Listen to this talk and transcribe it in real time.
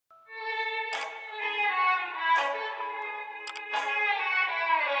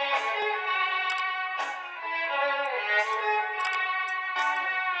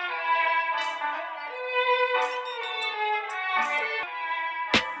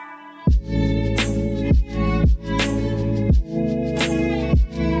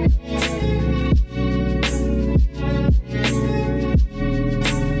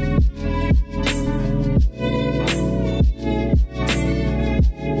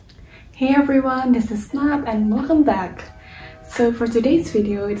Hey everyone, this is Nat and welcome back. So for today's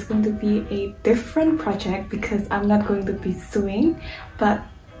video, it's going to be a different project because I'm not going to be sewing, but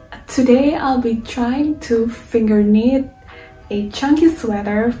today I'll be trying to finger knit a chunky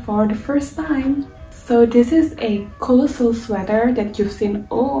sweater for the first time. So this is a Colossal sweater that you've seen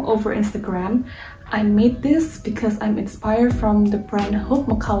all over Instagram. I made this because I'm inspired from the brand Hope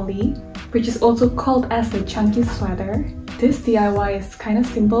Macaulay, which is also called as the chunky sweater. This DIY is kind of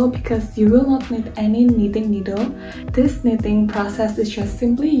simple because you will not need any knitting needle. This knitting process is just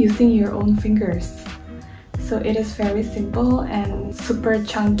simply using your own fingers. So it is very simple and super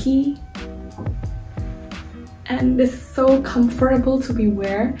chunky. And this is so comfortable to be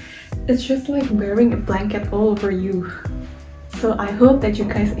wear. It's just like wearing a blanket all over you. So I hope that you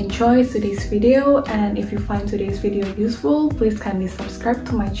guys enjoy today's video, and if you find today's video useful, please kindly subscribe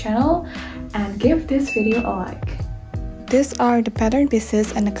to my channel and give this video a like. These are the pattern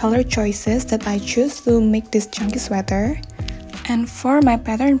pieces and the color choices that I choose to make this chunky sweater. And for my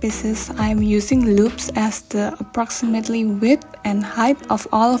pattern pieces, I'm using loops as the approximately width and height of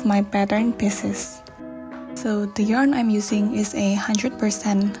all of my pattern pieces. So the yarn I'm using is a 100%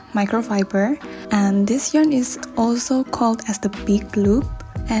 microfiber, and this yarn is also called as the big loop.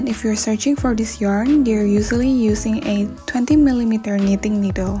 And if you're searching for this yarn, they're usually using a 20mm knitting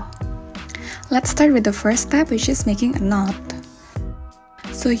needle. Let's start with the first step, which is making a knot.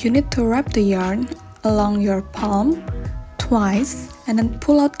 So you need to wrap the yarn along your palm twice and then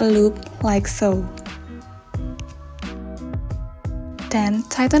pull out a loop like so. Then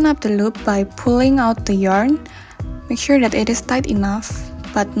tighten up the loop by pulling out the yarn. Make sure that it is tight enough,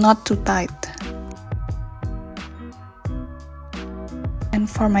 but not too tight. And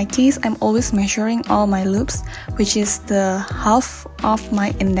for my case, I'm always measuring all my loops, which is the half of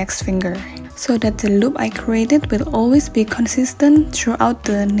my index finger, so that the loop I created will always be consistent throughout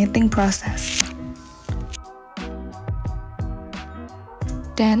the knitting process.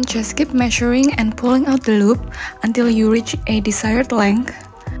 Then just keep measuring and pulling out the loop until you reach a desired length.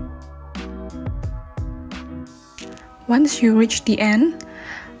 Once you reach the end,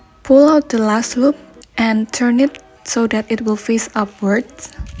 pull out the last loop and turn it so that it will face upwards.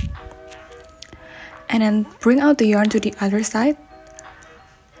 And then bring out the yarn to the other side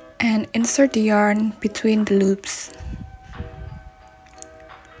and insert the yarn between the loops.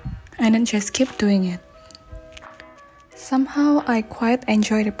 And then just keep doing it. Somehow I quite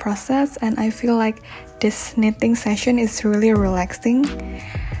enjoy the process, and I feel like this knitting session is really relaxing.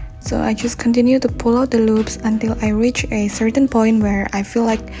 So I just continue to pull out the loops until I reach a certain point where I feel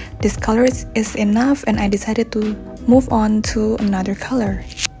like this color is enough, and I decided to move on to another color.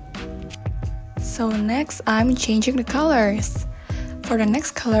 So next I'm changing the colors. For the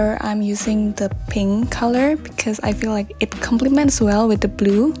next color, I'm using the pink color because I feel like it complements well with the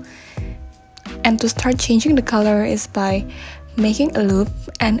blue. And to start changing the color is by making a loop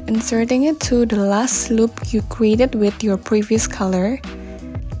and inserting it to the last loop you created with your previous color.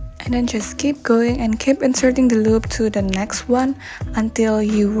 And then just keep going and keep inserting the loop to the next one until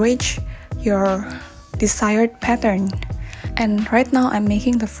you reach your desired pattern. And right now I'm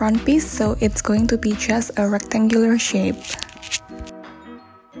making the front piece, so it's going to be just a rectangular shape.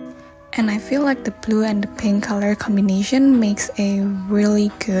 And I feel like the blue and the pink color combination makes a really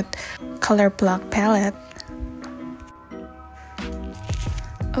good color block palette.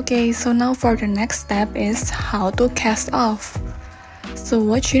 Okay, so now for the next step is how to cast off. So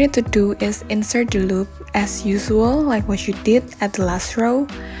what you need to do is insert the loop as usual, like what you did at the last row,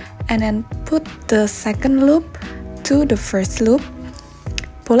 and then put the second loop to the first loop,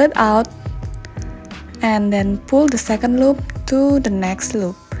 pull it out, and then pull the second loop to the next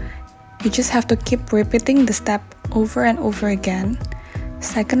loop. You just have to keep repeating the step over and over again.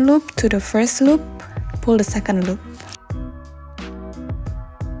 Second loop to the first loop, pull the second loop.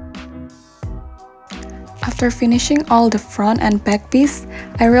 After finishing all the front and back piece,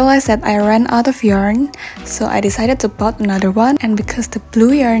 I realized that I ran out of yarn, so I decided to bought another one. And because the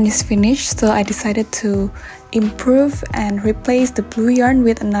blue yarn is finished, so I decided to improve and replace the blue yarn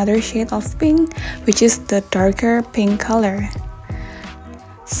with another shade of pink, which is the darker pink color.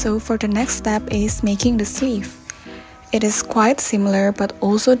 So for the next step is making the sleeve. It is quite similar but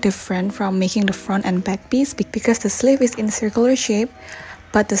also different from making the front and back piece because the sleeve is in circular shape,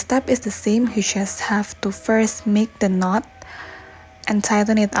 but the step is the same. You just have to first make the knot and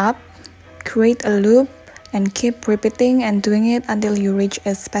tighten it up, create a loop, and keep repeating and doing it until you reach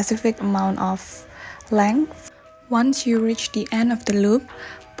a specific amount of length. Once you reach the end of the loop,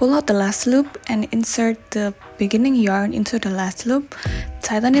 pull out the last loop and insert the beginning yarn into the last loop,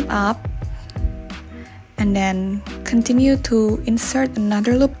 tighten it up, and then continue to insert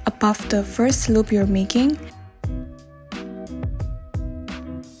another loop above the first loop you're making.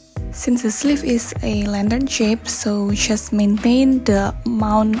 Since the sleeve is a lantern shape, so just maintain the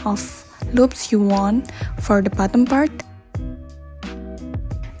amount of loops you want for the bottom part.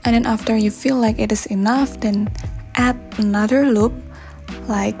 And then after you feel like it is enough, then add another loop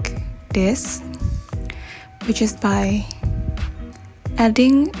like this, which is by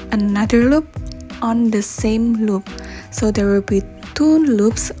adding another loop on the same loop. So there will be 2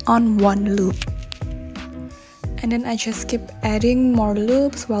 loops on 1 loop. And then I just keep adding more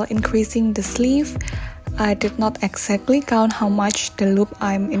loops while increasing the sleeve. I did not exactly count how much the loop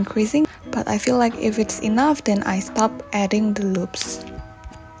I'm increasing, but I feel like if it's enough, then I stop adding the loops.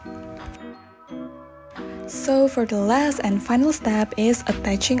 So for the last and final step is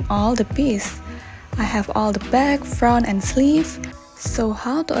attaching all the piece. I have all the back, front, and sleeve. So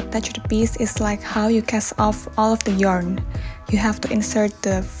how to attach the piece is like how you cast off all of the yarn. You have to insert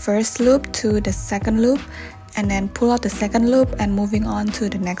the first loop to the second loop, and then pull out the second loop and moving on to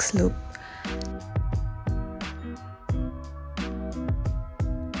the next loop.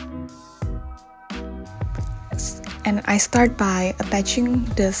 And I start by attaching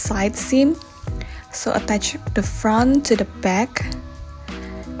the side seam. So attach the front to the back,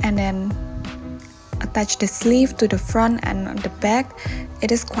 and then attach the sleeve to the front and the back.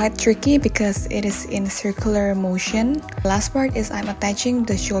 It is quite tricky because it is in circular motion. The last part is I'm attaching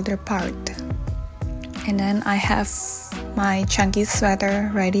the shoulder part. And then I have my chunky sweater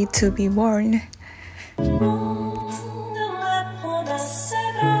ready to be worn.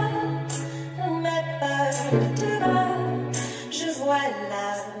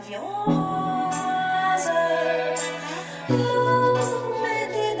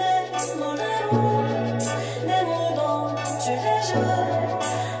 Des mots dont tu les jettes,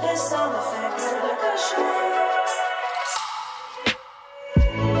 et sans me faire que de cocher.